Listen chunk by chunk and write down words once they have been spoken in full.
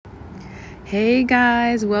Hey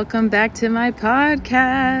guys, welcome back to my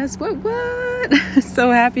podcast. What?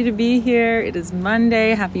 So happy to be here. It is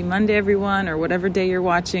Monday. Happy Monday, everyone, or whatever day you're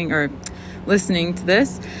watching or listening to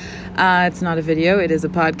this. It's not a video, it is a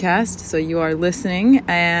podcast, so you are listening,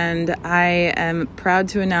 and I am proud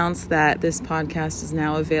to announce that this podcast is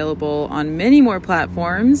now available on many more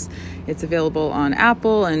platforms. It's available on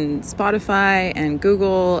Apple and Spotify and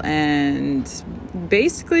Google and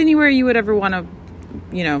basically anywhere you would ever want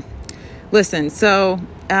to, listen. So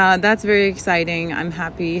that's very exciting. I'm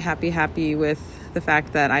happy with the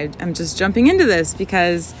fact that I'm just jumping into this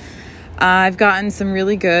because I've gotten some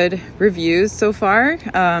really good reviews so far,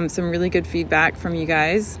 some really good feedback from you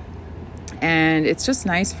guys. And it's just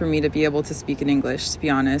nice for me to be able to speak in English, to be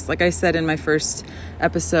honest. Like I said in my first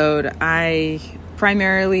episode, I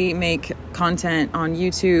primarily make content on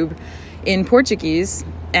YouTube in Portuguese.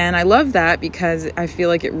 And I love that because I feel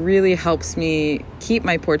like it really helps me keep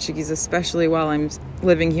my Portuguese, especially while I'm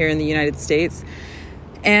living here in the United States.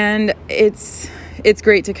 And it's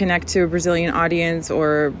great to connect to a Brazilian audience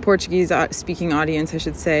or Portuguese speaking audience, I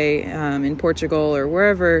should say, in Portugal or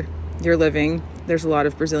wherever you're living. There's a lot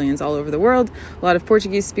of Brazilians all over the world, a lot of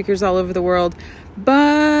Portuguese speakers all over the world.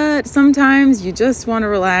 But sometimes you just want to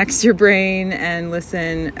relax your brain and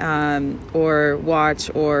listen or watch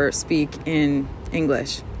or speak in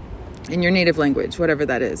English, in your native language, whatever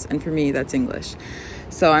that is. And for me, that's English.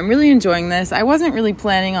 So I'm really enjoying this. I wasn't really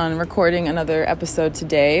planning on recording another episode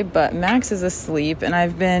today, but Max is asleep and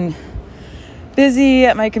I've been busy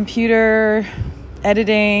at my computer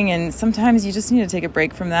editing, and sometimes you just need to take a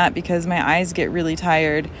break from that because my eyes get really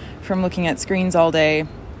tired from looking at screens all day.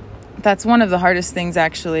 That's one of the hardest things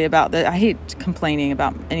actually about I hate complaining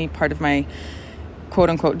about any part of my quote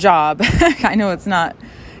unquote job. I know it's not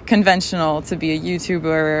conventional to be a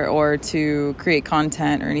YouTuber or to create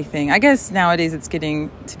content or anything. I guess nowadays it's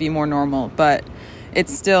getting to be more normal, but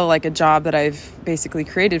it's still like a job that I've basically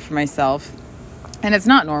created for myself, and it's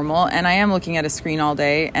not normal. And I am looking at a screen all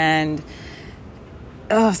day, and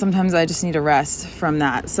sometimes I just need a rest from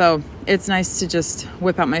that. So it's nice to just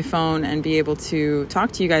whip out my phone and be able to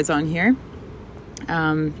talk to you guys on here.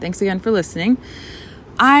 Thanks again for listening.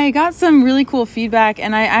 I got some really cool feedback,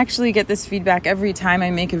 and I actually get this feedback every time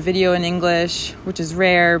I make a video in English, which is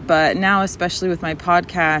rare, but now, especially with my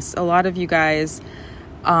podcast, a lot of you guys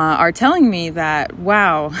are telling me that,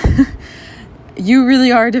 wow, you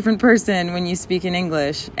really are a different person when you speak in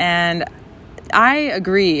English. And I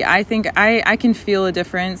agree. I think I can feel a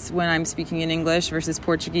difference when I'm speaking in English versus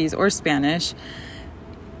Portuguese or Spanish.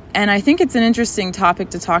 And I think it's an interesting topic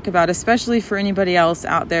to talk about, especially for anybody else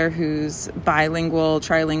out there who's bilingual,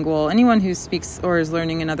 trilingual, anyone who speaks or is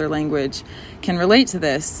learning another language can relate to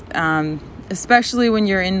this, especially when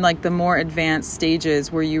you're in like the more advanced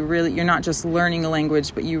stages where you're not just learning a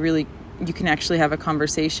language, but you can actually have a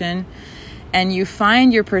conversation, and you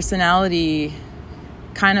find your personality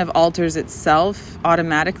kind of alters itself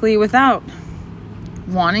automatically without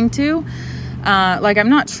wanting to. I'm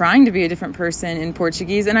not trying to be a different person in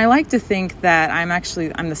Portuguese, and I like to think that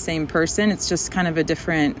I'm the same person. It's just kind of a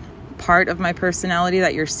different part of my personality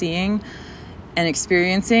that you're seeing and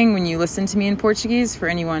experiencing when you listen to me in Portuguese, for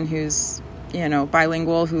anyone who's,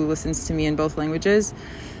 bilingual, who listens to me in both languages.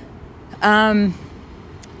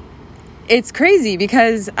 It's crazy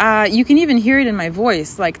because you can even hear it in my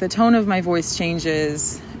voice. Like the tone of my voice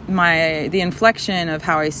changes, the inflection of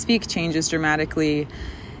how I speak changes dramatically.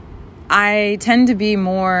 I tend to be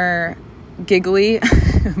more giggly,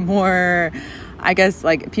 more, I guess,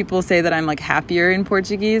 like people say that I'm like happier in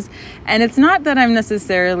Portuguese. And it's not that I'm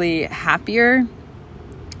necessarily happier,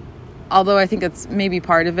 although I think it's maybe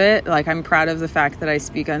part of it. Like I'm proud of the fact that I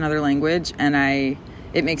speak another language, and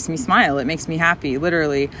it makes me smile. It makes me happy,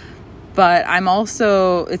 literally. But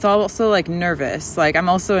it's also like nervous. Like I'm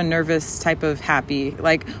also a nervous type of happy.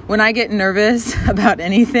 Like when I get nervous about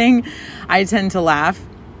anything, I tend to laugh.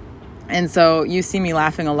 And so you see me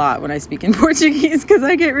laughing a lot when I speak in Portuguese because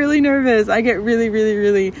I get really nervous. I get really, really,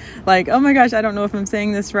 really like, oh my gosh, I don't know if I'm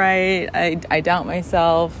saying this right. I doubt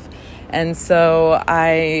myself. And so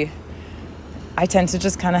I tend to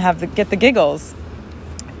just kind of get the giggles.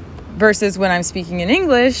 Versus when I'm speaking in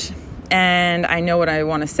English and I know what I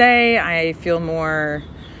want to say, I feel more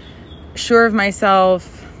sure of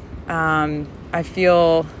myself. I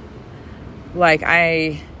feel like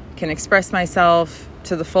I can express myself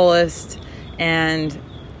to the fullest, and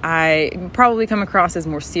I probably come across as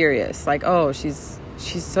more serious, like, oh, she's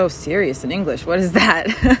so serious in English. What is that?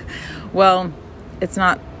 Well, it's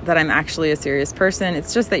not that I'm actually a serious person.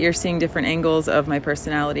 It's just that you're seeing different angles of my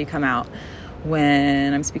personality come out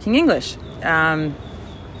when I'm speaking English.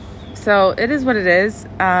 So it is what it is.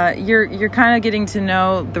 You're kind of getting to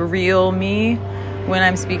know the real me when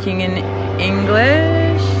I'm speaking in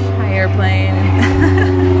English. Hi, airplane.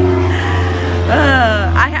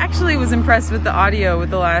 I actually was impressed with the audio with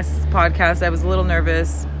the last podcast. I was a little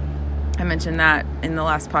nervous. I mentioned that in the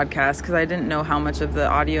last podcast because I didn't know how much of the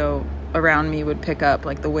audio around me would pick up,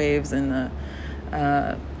 like the waves and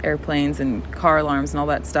the airplanes and car alarms and all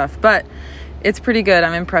that stuff. But it's pretty good.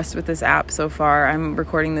 I'm impressed with this app so far. I'm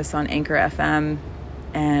recording this on Anchor FM,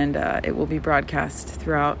 and it will be broadcast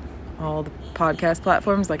throughout all the podcast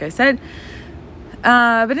platforms, like I said.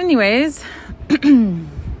 But anyways, where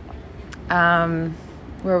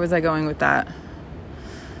was I going with that?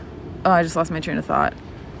 Oh, I just lost my train of thought.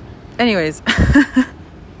 Anyways,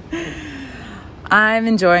 I'm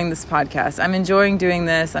enjoying this podcast. I'm enjoying doing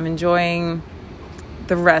this. I'm enjoying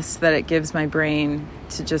the rest that it gives my brain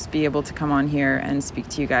to just be able to come on here and speak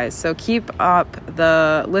to you guys. So keep up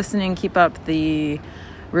the listening, keep up the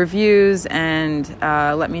reviews, and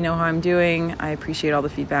let me know how I'm doing. I appreciate all the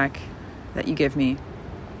feedback that you give me.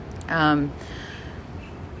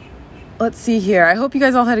 Let's see here. I hope you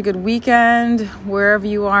guys all had a good weekend, wherever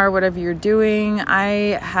you are, whatever you're doing.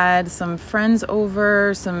 I had some friends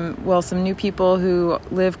over, some new people who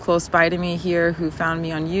live close by to me here who found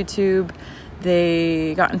me on YouTube.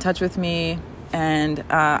 They got in touch with me, and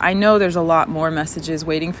I know there's a lot more messages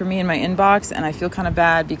waiting for me in my inbox, and I feel kind of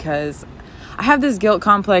bad because I have this guilt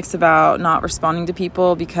complex about not responding to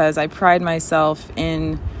people because I pride myself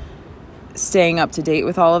in staying up to date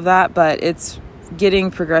with all of that, but it's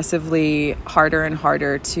getting progressively harder and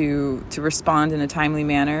harder to respond in a timely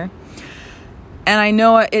manner. And I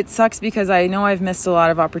know it sucks because I know I've missed a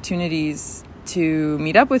lot of opportunities to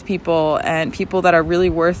meet up with people and people that are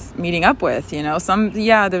really worth meeting up with. There's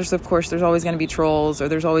always going to be trolls, or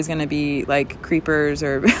there's always going to be like creepers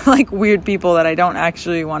or like weird people that I don't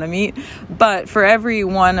actually want to meet. But for every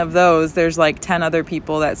one of those, there's like 10 other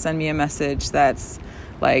people that send me a message that's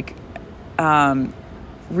like,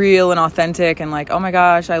 real and authentic and like, oh my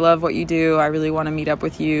gosh, I love what you do. I really want to meet up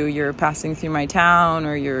with you. You're passing through my town,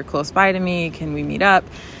 or you're close by to me. Can we meet up?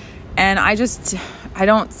 And I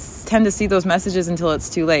don't tend to see those messages until it's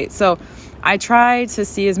too late. So I try to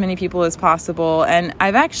see as many people as possible. And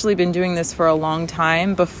I've actually been doing this for a long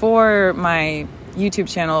time. Before my YouTube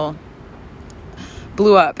channel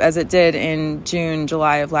blew up as it did in June,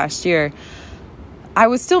 July of last year, I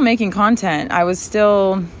was still making content. I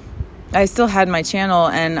still had my channel,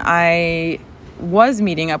 and I was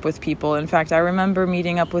meeting up with people. In fact, I remember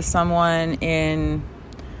meeting up with someone in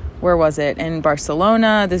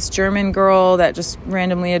Barcelona, this German girl that just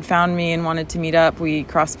randomly had found me and wanted to meet up. We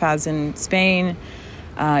crossed paths in Spain.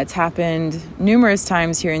 It's happened numerous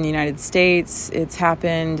times here in the United States. It's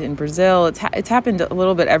happened in Brazil. It's happened a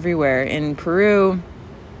little bit everywhere, in Peru.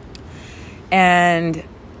 And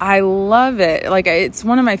I love it. Like, it's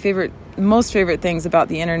one of my most favorite things about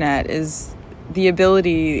the internet is the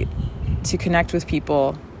ability to connect with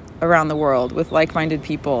people around the world, with like-minded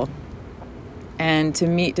people, and to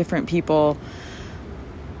meet different people.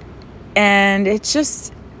 And it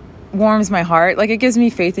just warms my heart. Like, it gives me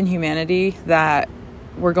faith in humanity that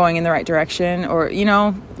we're going in the right direction, or,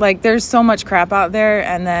 like, there's so much crap out there.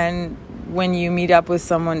 And then when you meet up with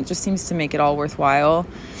someone, it just seems to make it all worthwhile.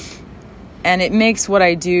 And it makes what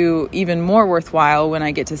I do even more worthwhile when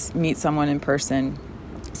I get to meet someone in person.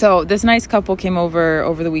 So this nice couple came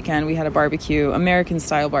over the weekend. We had a barbecue,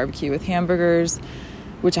 American-style barbecue with hamburgers,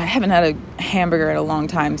 which I haven't had a hamburger in a long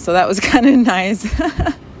time. So that was kind of nice.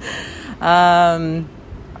 I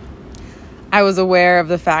was aware of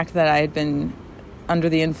the fact that I had been under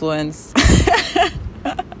the influence.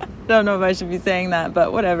 Don't know if I should be saying that,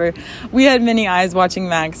 but whatever. We had many eyes watching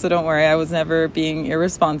Max, so don't worry. I was never being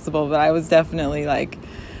irresponsible, but I was definitely like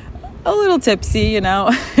a little tipsy,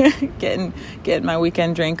 getting my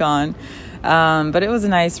weekend drink on. But it was a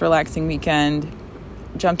nice, relaxing weekend.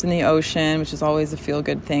 Jumped in the ocean, which is always a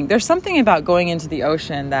feel-good thing. There's something about going into the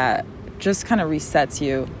ocean that just kind of resets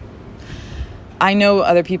you. I know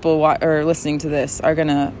other people listening to this are going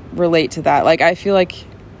to relate to that. Like, I feel like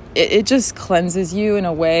it just cleanses you in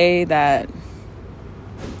a way that,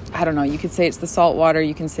 I don't know, you could say it's the salt water,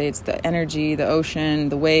 you can say it's the energy, the ocean,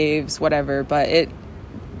 the waves, whatever, but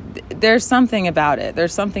there's something about it.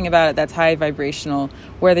 There's something about it that's high vibrational,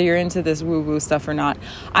 whether you're into this woo-woo stuff or not.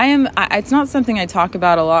 It's not something I talk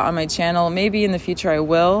about a lot on my channel. Maybe in the future I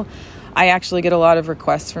will. I actually get a lot of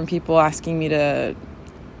requests from people asking me to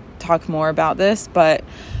talk more about this, but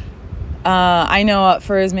I know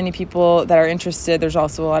for as many people that are interested, there's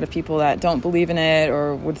also a lot of people that don't believe in it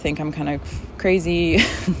or would think I'm kind of crazy,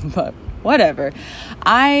 but whatever.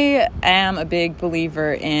 I am a big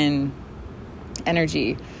believer in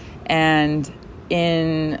energy and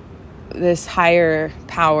in this higher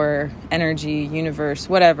power, energy, universe,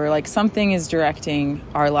 whatever. Like something is directing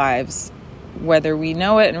our lives, whether we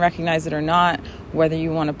know it and recognize it or not, whether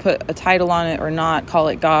you want to put a title on it or not, call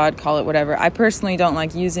it God, call it whatever. I personally don't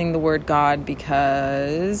like using the word God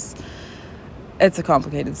because it's a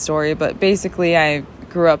complicated story, but basically I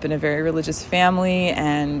grew up in a very religious family,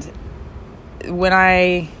 and when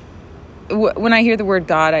I hear the word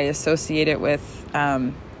God, I associate it with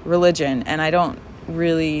religion, and I don't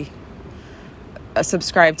really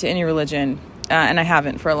subscribe to any religion, and I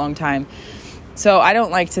haven't for a long time. So I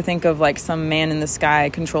don't like to think of like some man in the sky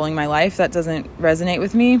controlling my life. That doesn't resonate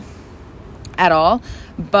with me at all.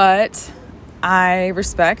 But I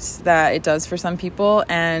respect that it does for some people.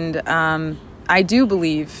 And I do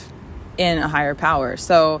believe in a higher power.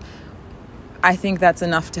 So I think that's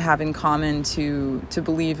enough to have in common to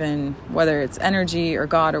believe in, whether it's energy or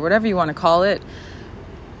God or whatever you want to call it.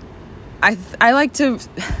 I like to...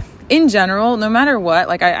 In general, no matter what,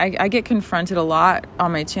 like I get confronted a lot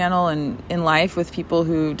on my channel and in life with people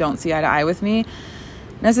who don't see eye to eye with me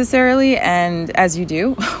necessarily, and as you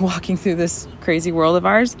do, walking through this crazy world of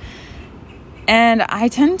ours. And I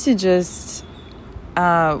tend to just,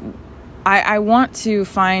 I want to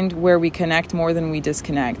find where we connect more than we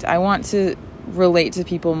disconnect. I want to relate to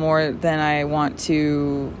people more than I want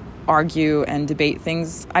to argue and debate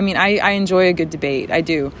things. I mean, I enjoy a good debate, I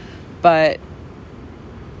do, but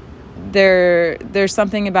there's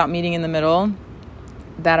something about meeting in the middle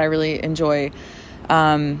that I really enjoy,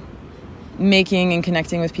 making and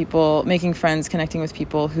connecting with people, making friends, connecting with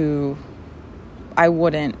people who I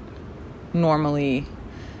wouldn't normally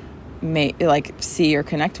see or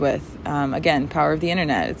connect with. Again, power of the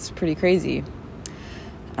internet, it's pretty crazy.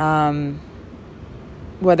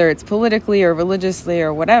 Whether it's politically or religiously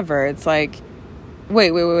or whatever, it's like,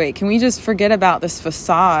 wait, can we just forget about this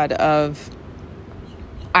facade of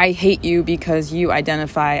I hate you because you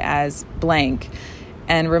identify as blank,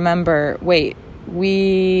 and remember, wait,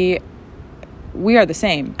 we are the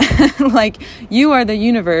same. Like, you are the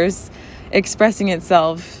universe expressing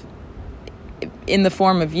itself in the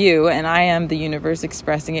form of you, and I am the universe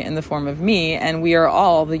expressing it in the form of me, and we are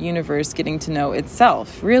all the universe getting to know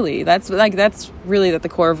itself. Really, that's really at the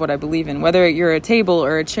core of what I believe in. Whether you're a table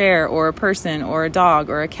or a chair or a person or a dog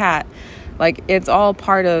or a cat, like, it's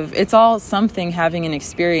all something having an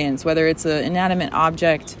experience, whether it's an inanimate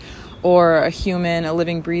object or a human, a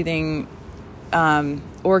living, breathing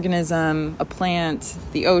organism, a plant,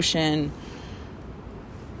 the ocean.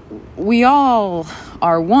 We all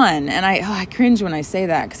are one. And I cringe when I say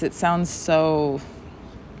that because it sounds so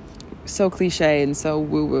cliche and so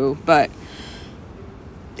woo-woo, but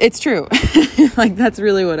it's true. Like, that's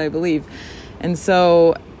really what I believe. And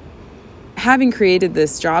so, having created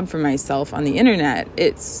this job for myself on the internet,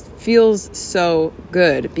 it feels so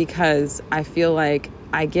good because I feel like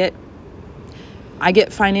I get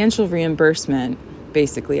financial reimbursement,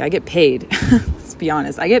 basically. I get paid. Let's be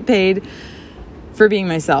honest. I get paid for being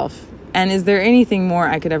myself. And is there anything more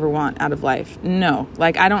I could ever want out of life? No.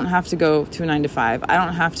 Like, I don't have to go to a 9-to-5. I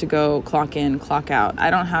don't have to go clock in, clock out. I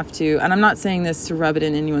don't have to, and I'm not saying this to rub it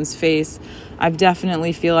in anyone's face. I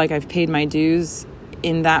definitely feel like I've paid my dues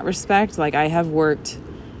in that respect. Like, I have worked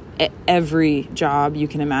at every job you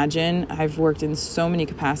can imagine. I've worked in so many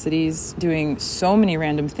capacities, doing so many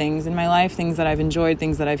random things in my life, things that I've enjoyed,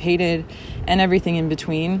 things that I've hated, and everything in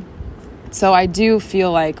between. So I do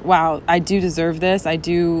feel like, wow, I do deserve this. I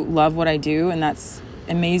do love what I do, and that's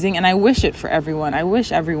amazing. And I wish it for everyone. I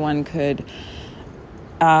wish everyone could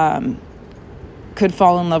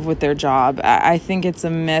fall in love with their job. I think it's a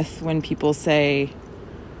myth when people say,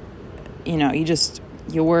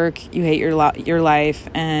 you work, you hate your life,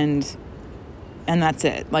 and that's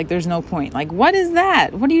it. Like, there's no point. Like, what is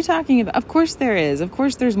that? What are you talking about? Of course there is. Of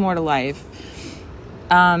course there's more to life.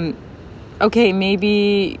 Okay,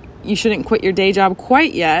 maybe you shouldn't quit your day job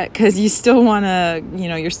quite yet because you still want to,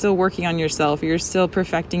 you're still working on yourself, or you're still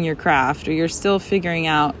perfecting your craft, or you're still figuring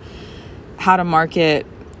out how to market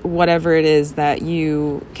whatever it is that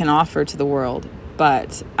you can offer to the world.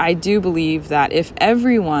 But I do believe that if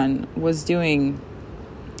everyone was doing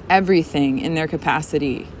everything in their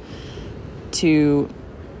capacity to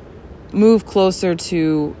move closer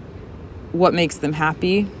to what makes them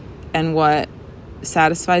happy and what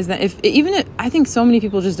satisfies them, I think so many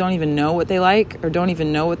people just don't even know what they like or don't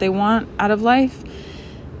even know what they want out of life.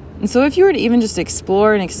 And so if you were to even just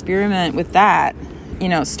explore and experiment with that,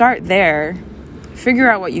 start there,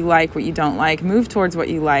 figure out what you like, what you don't like, move towards what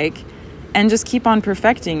you like, and just keep on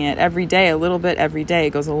perfecting it every day, a little bit every day.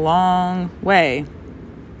 It goes a long way.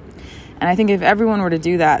 And I think if everyone were to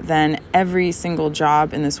do that, then every single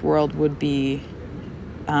job in this world would be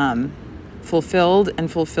fulfilled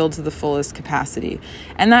to the fullest capacity.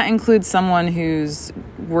 And that includes someone who's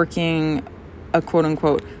working a quote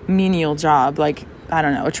unquote menial job, like, I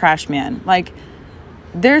don't know, a trash man. Like,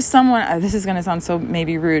 there's someone, this is going to sound so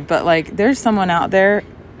maybe rude, but like, there's someone out there,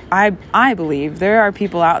 I believe there are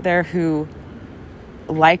people out there who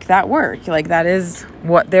like that work. Like, that is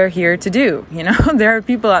what they're here to do. You know, there are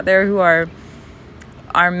people out there who are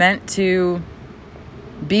meant to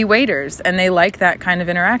be waiters, and they like that kind of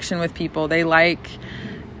interaction with people. They like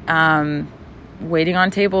waiting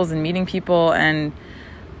on tables and meeting people, and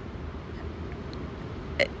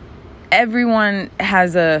everyone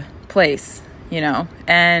has a place, you know,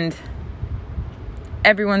 and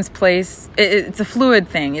everyone's place, it's a fluid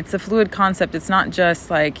thing. It's a fluid concept. It's not just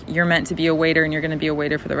like you're meant to be a waiter and you're going to be a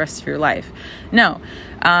waiter for the rest of your life. No,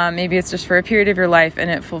 maybe it's just for a period of your life and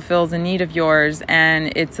it fulfills a need of yours,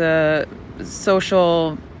 and it's a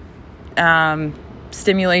social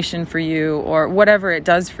stimulation for you, or whatever it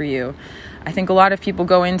does for you. I think a lot of people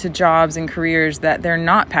go into jobs and careers that they're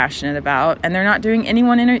not passionate about, and they're not doing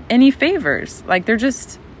anyone any favors. Like, they're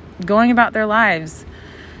just going about their lives,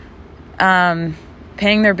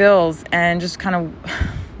 paying their bills, and just kind of,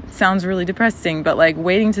 it sounds really depressing, but like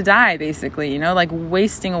waiting to die, basically, you know, like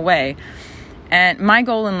wasting away. And my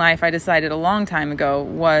goal in life, I decided a long time ago,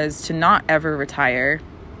 was to not ever retire,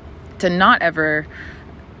 to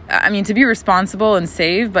be responsible and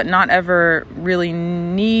save, but not ever really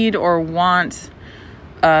need or want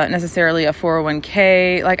necessarily a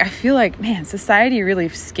 401k. Like, I feel like, man, society really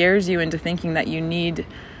scares you into thinking that you need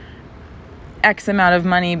X amount of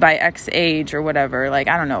money by X age or whatever. Like,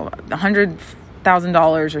 I don't know,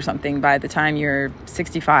 $100,000 or something by the time you're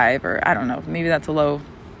 65, or I don't know, maybe that's a low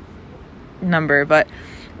number, but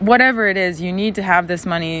whatever it is, you need to have this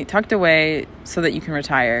money tucked away so that you can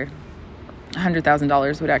retire.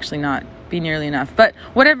 $100,000 would actually not be nearly enough, but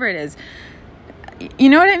whatever it is, you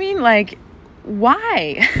know what I mean? Like,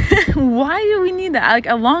 why? Why do we need that? Like,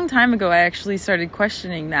 a long time ago, I actually started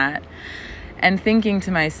questioning that and thinking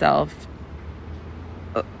to myself,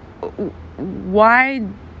 why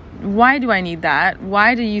do I need that?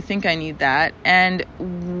 Why do you think I need that? And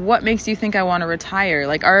what makes you think I want to retire?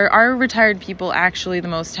 Like, are retired people actually the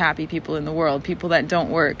most happy people in the world? People that don't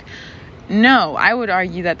work? No, I would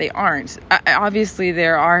argue that they aren't. Obviously,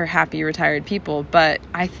 there are happy retired people, but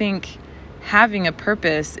I think having a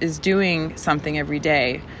purpose is doing something every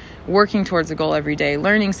day, working towards a goal every day,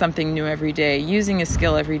 learning something new every day, using a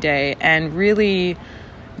skill every day, and really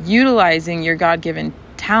utilizing your God-given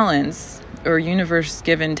talents or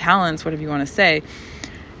universe-given talents, whatever you want to say,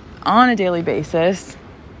 on a daily basis.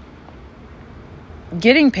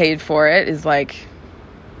 Getting paid for it is like,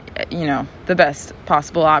 you know, the best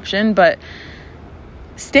possible option, but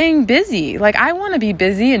staying busy. Like, I want to be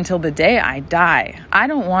busy until the day I die. I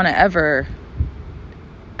don't want to ever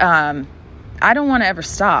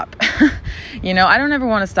stop. You know, I don't ever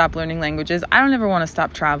want to stop learning languages. I don't ever want to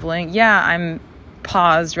stop traveling. Yeah, I'm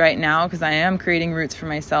paused right now because I am creating roots for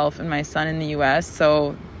myself and my son in the US.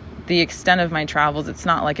 So the extent of my travels, it's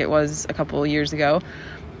not like it was a couple of years ago,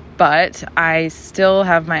 but I still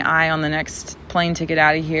have my eye on the next plane ticket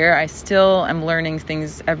out of here. I still am learning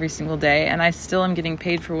things every single day, and I still am getting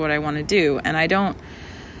paid for what I want to do. And I don't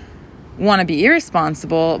want to be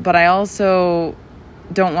irresponsible, but I also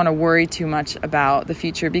don't want to worry too much about the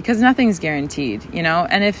future, because nothing's guaranteed, you know?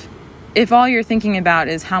 And if all you're thinking about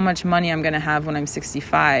is how much money I'm going to have when I'm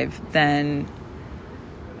 65, then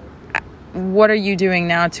what are you doing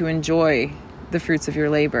now to enjoy the fruits of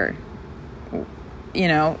your labor? You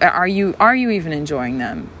know, are you even enjoying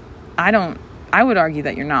them? I would argue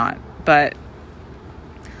that you're not, but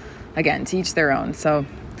again, to each their own. So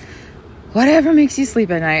whatever makes you sleep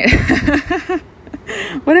at night,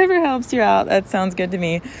 whatever helps you out, that sounds good to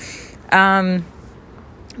me.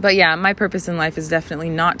 But yeah, my purpose in life is definitely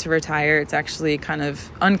not to retire. It's actually kind of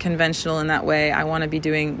unconventional in that way. I want to be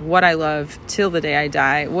doing what I love till the day I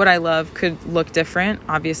die. What I love could look different,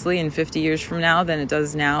 obviously, in 50 years from now than it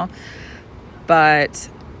does now. But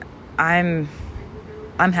I'm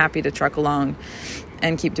happy to truck along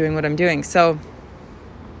and keep doing what I'm doing. So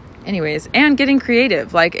anyways, and getting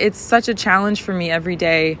creative. Like, it's such a challenge for me every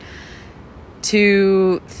day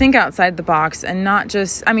to think outside the box and not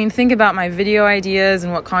just, think about my video ideas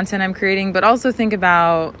and what content I'm creating, but also think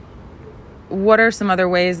about what are some other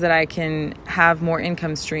ways that I can have more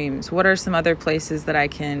income streams? What are some other places that I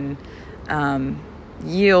can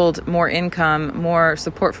yield more income, more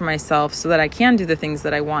support for myself so that I can do the things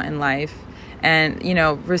that I want in life and,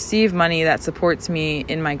 receive money that supports me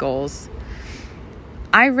in my goals.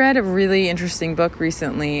 I read a really interesting book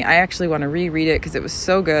recently. I actually want to reread it because it was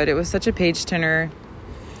so good. It was such a page turner,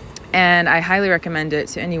 and I highly recommend it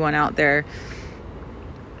to anyone out there.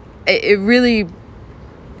 It really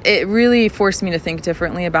forced me to think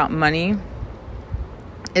differently about money.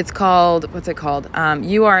 It's called, what's it called?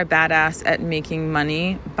 You Are a Badass at Making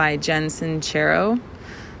Money by Jen Sincero.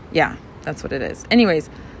 Yeah, that's what it is. Anyways,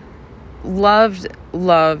 loved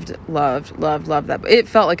that. It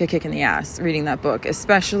felt like a kick in the ass reading that book,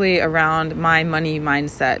 especially around my money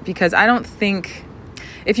mindset, because I don't think,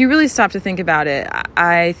 if you really stop to think about it,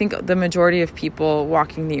 I think the majority of people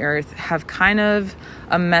walking the earth have kind of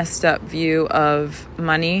a messed up view of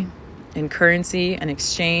money and currency and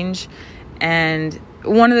exchange. And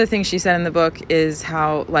one of the things she said in the book is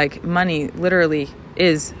how, like, money literally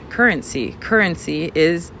is currency. Currency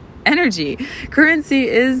is energy. Currency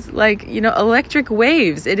is like, electric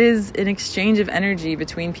waves. It is an exchange of energy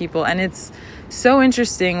between people. And it's so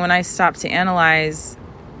interesting when I stop to analyze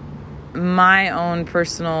my own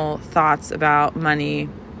personal thoughts about money.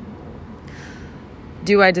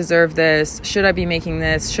 Do I deserve this? Should I be making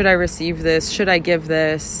this? Should I receive this? Should I give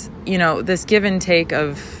this? This give and take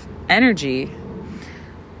of energy.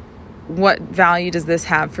 What value does this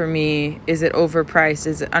have for me? Is it overpriced?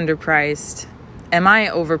 Is it underpriced? Am I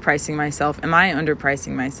overpricing myself? Am I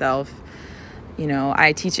underpricing myself?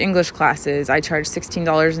 I teach English classes. I charge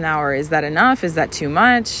 $16 an hour. Is that enough? Is that too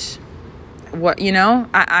much?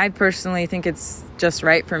 I personally think it's just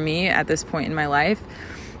right for me at this point in my life.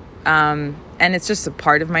 And it's just a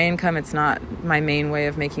part of my income. It's not my main way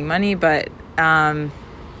of making money, but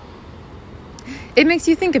it makes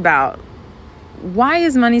you think about, why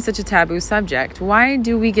is money such a taboo subject? Why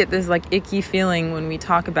do we get this icky feeling when we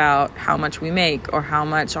talk about how much we make or how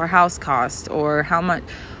much our house costs or how much?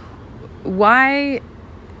 Why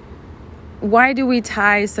do we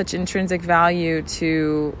tie such intrinsic value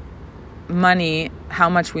to money, how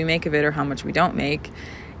much we make of it or how much we don't make,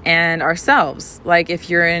 and ourselves? Like, if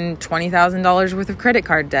you're in $20,000 worth of credit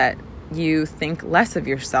card debt, you think less of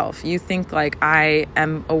yourself. You think like, I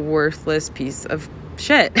am a worthless piece of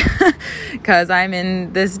shit because I'm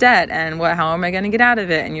in this debt, and how am I going to get out of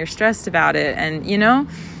it? And you're stressed about it, and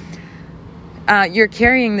you're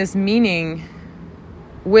carrying this meaning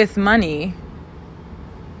with money,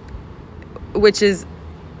 which is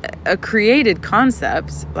a created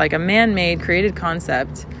concept, like a man-made created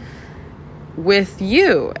concept with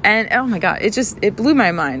you. And oh my God, it blew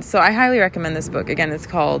my mind. So I highly recommend this book. Again, it's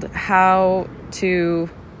called How to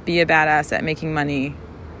Be a Badass at Making Money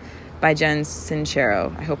by Jen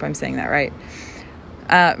Sincero. I hope I'm saying that right.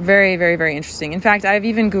 Very, very, very interesting. In fact, I've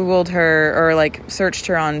even Googled her or searched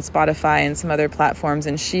her on Spotify and some other platforms,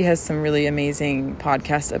 and she has some really amazing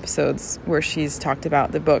podcast episodes where she's talked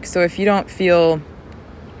about the book. So if you don't feel,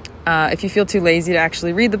 if you feel too lazy to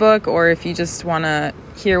actually read the book, or if you just want to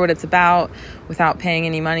hear what it's about without paying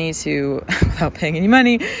any money to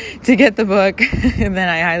get the book, then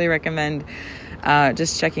I highly recommend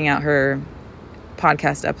just checking out her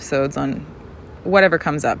podcast episodes on whatever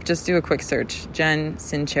comes up. Just do a quick search. Jen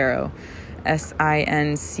Sincero,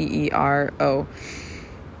 Sincero.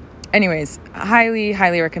 Anyways, highly,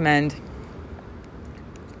 highly recommend.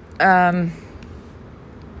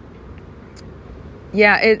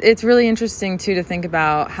 It's really interesting too to think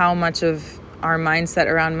about how much of our mindset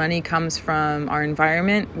around money comes from our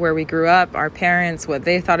environment, where we grew up, our parents, what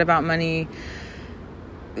they thought about money.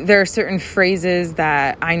 There are certain phrases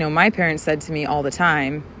that I know my parents said to me all the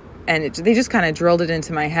time, and they just kind of drilled it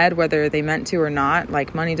into my head, whether they meant to or not.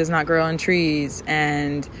 Like, money does not grow on trees,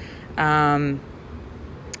 and I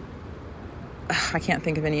can't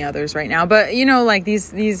think of any others right now. But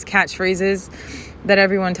these catchphrases that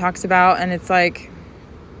everyone talks about, and it's like,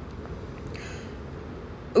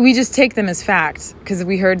 we just take them as fact because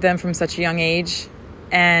we heard them from such a young age,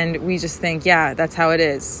 and we just think, yeah, that's how it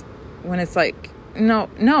is. When it's like,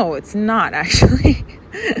 no, it's not actually.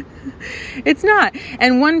 It's not.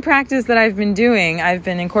 And one practice that I've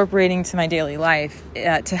been incorporating to my daily life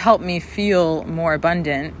to help me feel more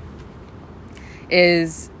abundant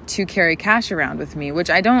is to carry cash around with me, which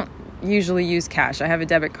I don't usually use cash. I have a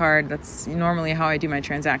debit card. That's normally how I do my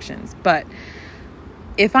transactions. But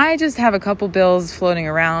if I just have a couple bills floating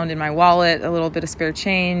around in my wallet, a little bit of spare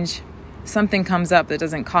change, something comes up that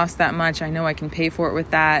doesn't cost that much, I know I can pay for it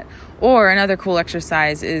with that. Or another cool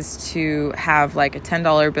exercise is to have a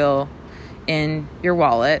 $10 bill in your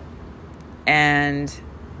wallet, and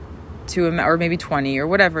or maybe 20 or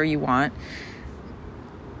whatever you want.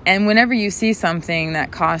 And whenever you see something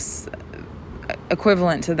that costs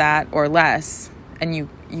equivalent to that or less, and you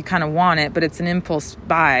kind of want it, but it's an impulse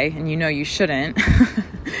buy and you know you shouldn't,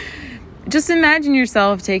 just imagine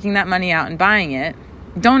yourself taking that money out and buying it.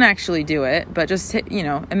 Don't actually do it, but just,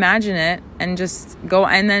 imagine it and just go,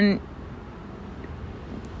 and then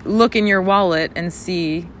look in your wallet and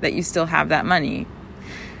see that you still have that money.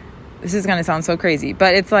 This is going to sound so crazy,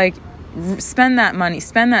 but it's like, spend that money,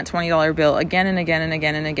 spend that $20 bill again and again and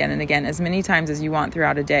again and again and again, as many times as you want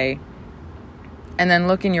throughout a day. And then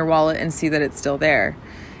look in your wallet and see that it's still there.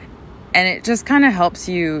 And it just kind of helps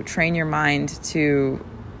you train your mind to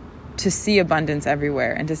see abundance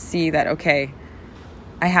everywhere, and to see that, okay,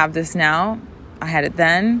 I have this now, I had it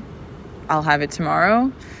then, I'll have it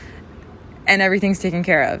tomorrow, and everything's taken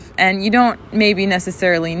care of. And you don't maybe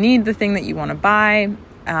necessarily need the thing that you want to buy,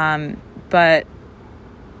 but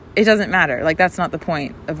it doesn't matter. Like, that's not the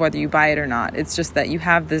point of whether you buy it or not. It's just that you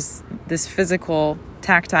have this physical,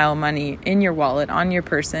 tactile money in your wallet, on your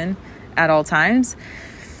person at all times.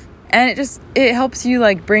 And it helps you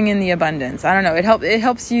like bring in the abundance. I don't know. It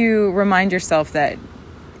helps you remind yourself that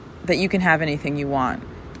you can have anything you want.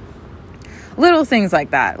 Little things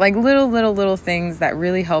like that, like little things that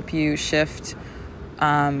really help you shift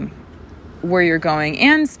where you're going,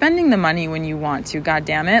 and spending the money when you want to. God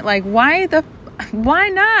damn it! Like, why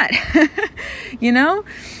not?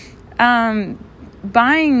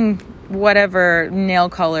 Buying whatever nail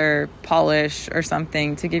color polish or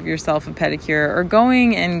something to give yourself a pedicure, or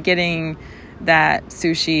going and getting that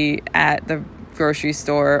sushi at the grocery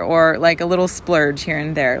store, or like a little splurge here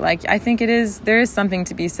and there. Like, I think there is something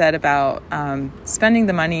to be said about spending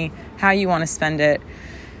the money how you want to spend it,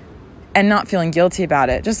 and not feeling guilty about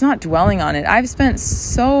it, just not dwelling on it. I've spent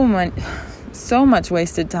so much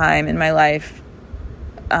wasted time in my life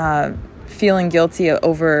feeling guilty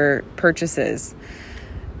over purchases,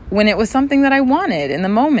 when it was something that I wanted in the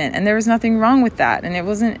moment, and there was nothing wrong with that, and it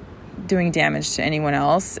wasn't doing damage to anyone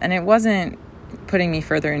else, and it wasn't putting me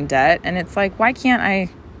further in debt. And it's like, why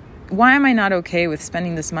am I not okay with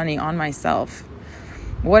spending this money on myself?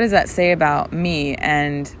 What does that say about me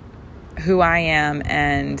and who I am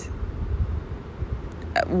and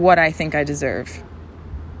what I think I deserve?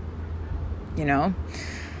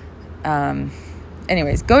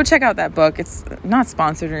 Anyways, go check out that book. It's not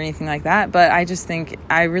sponsored or anything like that, but I just think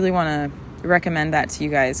I really want to recommend that to you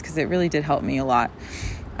guys, because it really did help me a lot.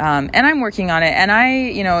 And I'm working on it.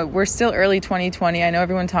 And we're still early 2020. I know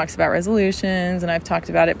everyone talks about resolutions, and I've talked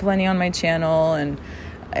about it plenty on my channel. And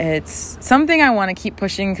it's something I want to keep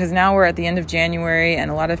pushing, because now we're at the end of January, and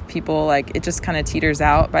a lot of people, like, it just kind of teeters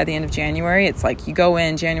out by the end of January. It's like you go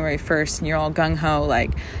in January 1st and you're all gung-ho,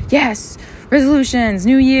 like, yes, resolutions,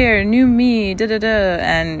 new year, new me,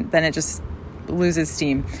 and then it just loses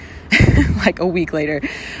steam like a week later.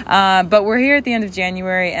 But we're here at the end of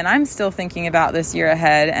January, and I'm still thinking about this year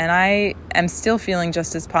ahead, and I am still feeling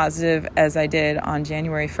just as positive as I did on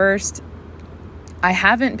January 1st. I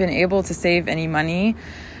haven't been able to save any money.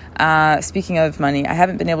 Speaking of money, I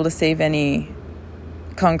haven't been able to save any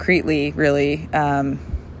concretely, really,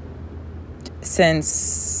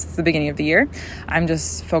 since the beginning of the year. I'm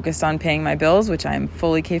just focused on paying my bills, which I'm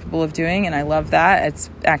fully capable of doing, and I love that.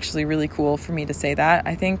 It's actually really cool for me to say that,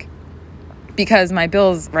 I think, because my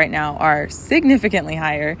bills right now are significantly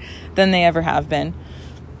higher than they ever have been,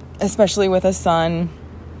 especially with a son,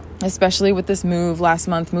 especially with this move. Last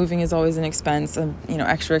month, moving is always an expense,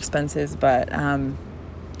 extra expenses, but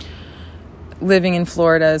living in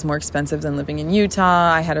Florida is more expensive than living in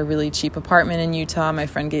Utah. I had a really cheap apartment in Utah. My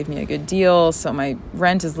friend gave me a good deal, so my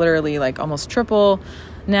rent is literally like almost triple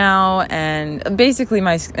now, and basically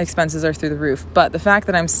my expenses are through the roof. But the fact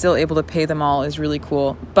that I'm still able to pay them all is really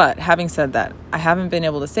cool. But having said that, I haven't been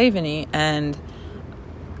able to save any, and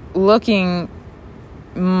looking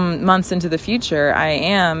months into the future, I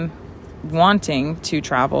am wanting to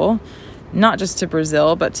travel, not just to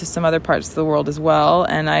Brazil, but to some other parts of the world as well.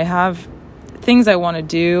 And I have things I want to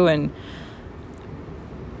do, and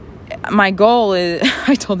my goal is,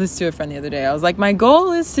 I told this to a friend the other day, I was like, my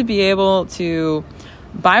goal is to be able to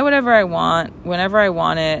buy whatever I want, whenever I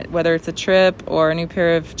want it, whether it's a trip or a new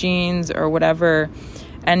pair of jeans or whatever,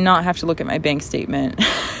 and not have to look at my bank statement.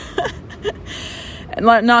 And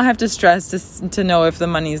not have to stress to know if the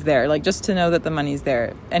money's there, like just to know that the money's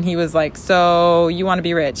there. And he was like, so you want to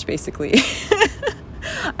be rich, basically.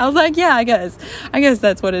 I was like, yeah, I guess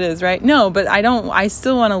that's what it is, right? No, but I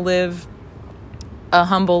still want to live a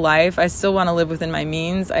humble life. I still want to live within my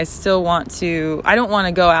means. I don't want to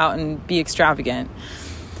go out and be extravagant,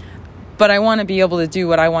 but I want to be able to do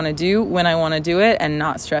what I want to do when I want to do it, and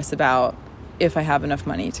not stress about if I have enough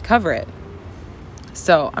money to cover it.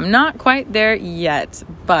 So I'm not quite there yet,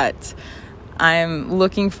 but I'm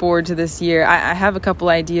looking forward to this year. I have a couple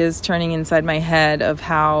ideas turning inside my head of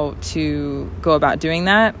how to go about doing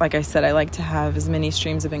that. Like I said, I like to have as many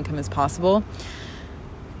streams of income as possible.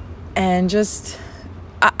 And just,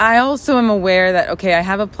 I also am aware that, okay, I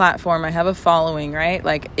have a platform, I have a following, right?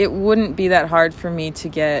 Like, it wouldn't be that hard for me to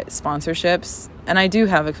get sponsorships. And I do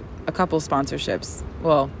have a couple sponsorships.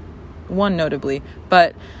 Well, one notably.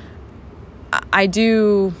 But I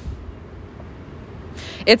do...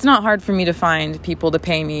 It's not hard for me to find people to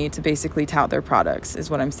pay me to basically tout their products, is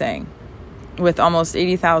what I'm saying. With almost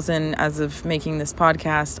 80,000 as of making this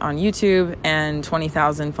podcast on YouTube and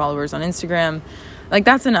 20,000 followers on Instagram, like,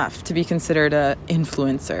 that's enough to be considered a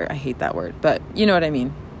influencer. I hate that word, but you know what I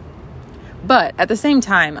mean. But at the same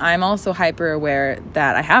time, I'm also hyper aware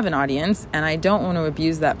that I have an audience and I don't want to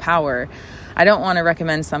abuse that power. I don't want to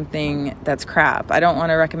recommend something that's crap. I don't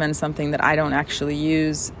want to recommend something that I don't actually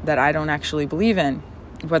use, that I don't actually believe in,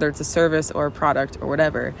 whether it's a service or a product or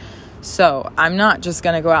whatever. So I'm not just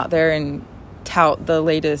going to go out there and tout the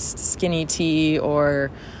latest skinny tea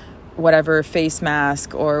or whatever face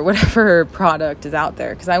mask or whatever product is out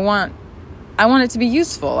there, because I want it to be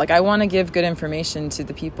useful. Like, I want to give good information to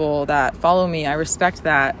the people that follow me. I respect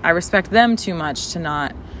that. I respect them too much to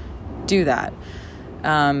not do that.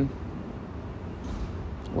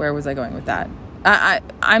 Where was I going with that?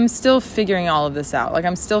 I'm still figuring all of this out. Like,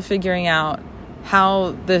 I'm still figuring out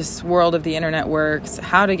how this world of the internet works,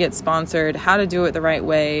 how to get sponsored, how to do it the right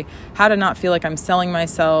way, how to not feel like I'm selling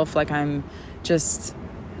myself, like I'm just,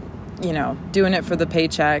 doing it for the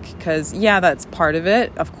paycheck. Because, yeah, that's part of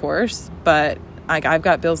it, of course. But, like, I've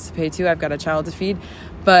got bills to pay too. I've got a child to feed.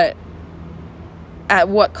 But at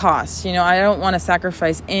what cost? I don't want to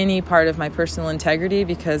sacrifice any part of my personal integrity,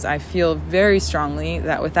 because I feel very strongly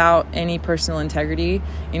that without any personal integrity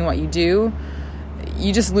in what you do,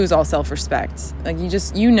 you just lose all self-respect. Like,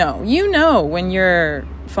 you know when you're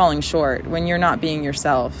falling short, when you're not being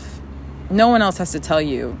yourself. No one else has to tell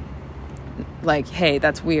you, like, hey,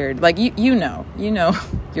 that's weird. Like, you know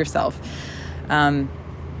yourself.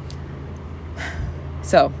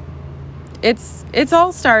 So it's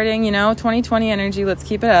all starting, 2020 energy. Let's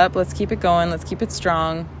keep it up. Let's keep it going. Let's keep it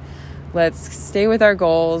strong. Let's stay with our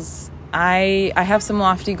goals. I have some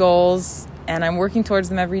lofty goals, and I'm working towards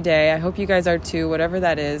them every day. I hope you guys are too, whatever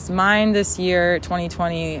that is. Mine this year,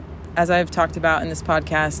 2020, as I've talked about in this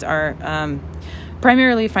podcast, are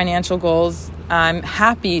primarily financial goals. I'm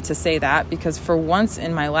happy to say that, because for once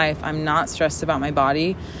in my life, I'm not stressed about my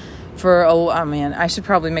body. I should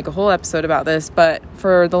probably make a whole episode about this, but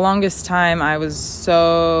for the longest time, I was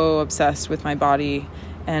so obsessed with my body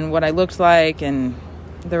and what I looked like and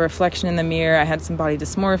the reflection in the mirror. I had some body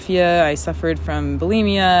dysmorphia. I suffered from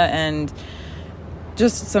bulimia and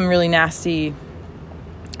just some really nasty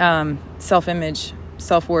self-image,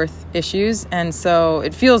 self-worth issues. And so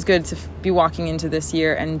it feels good to be walking into this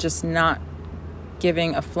year and just not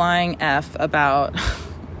giving a flying F about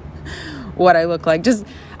what I look like.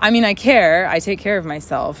 I care. I take care of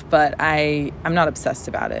myself, but I'm not obsessed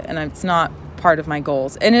about it. And it's not part of my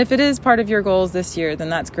goals. And if it is part of your goals this year, then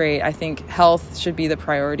that's great. I think health should be the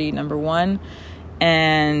priority, number one.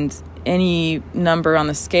 And any number on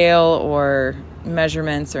the scale or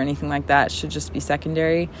measurements or anything like that should just be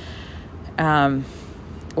secondary,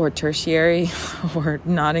 or tertiary or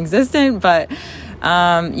non-existent. But,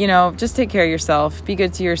 just take care of yourself. Be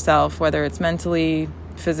good to yourself, whether it's mentally,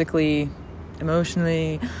 physically,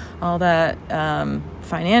 emotionally, all that,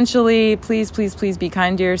 financially. Please be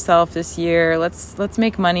kind to yourself this year. Let's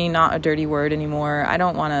make money not a dirty word anymore. I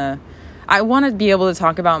want to be able to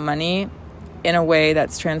talk about money in a way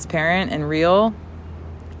that's transparent and real,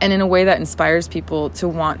 and in a way that inspires people to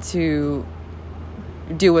want to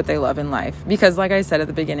do what they love in life. Because, like I said at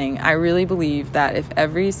the beginning, I really believe that if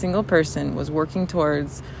every single person was working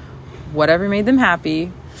towards whatever made them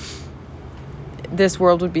happy, this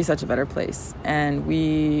world would be such a better place, and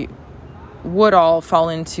we would all fall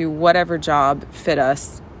into whatever job fit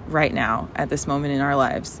us right now at this moment in our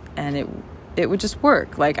lives, and it would just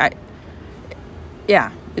work.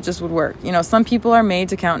 It just would work. Some people are made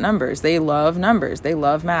to count numbers. They love numbers. They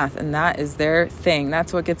love math, and that is their thing.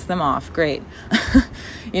 That's what gets them off. Great.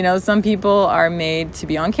 Some people are made to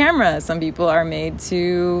be on camera. Some people are made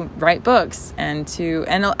to write books and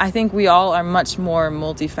I think we all are much more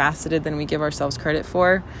multifaceted than we give ourselves credit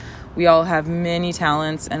for. We all have many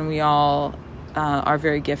talents, and we all are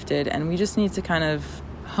very gifted, and we just need to kind of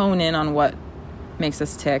hone in on what makes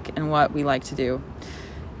us tick and what we like to do.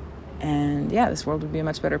 And this world would be a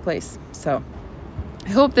much better place. So I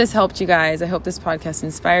hope this helped you guys. I hope this podcast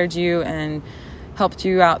inspired you and helped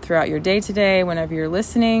you out throughout your day today. Whenever you're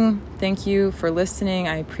listening, thank you for listening.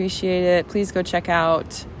 I appreciate it. Please go check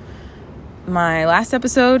out my last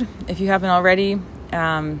episode if you haven't already.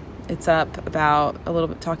 It's up about a little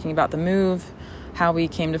bit talking about the move, how we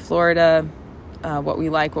came to Florida, what we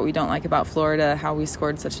like, what we don't like about Florida, how we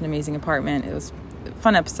scored such an amazing apartment. It was a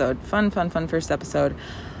fun episode, fun first episode.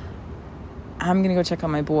 I'm going to go check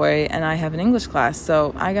on my boy, and I have an English class,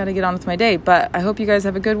 so I got to get on with my day. But I hope you guys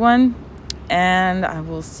have a good one, and I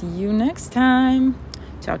will see you next time.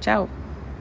 Ciao, ciao.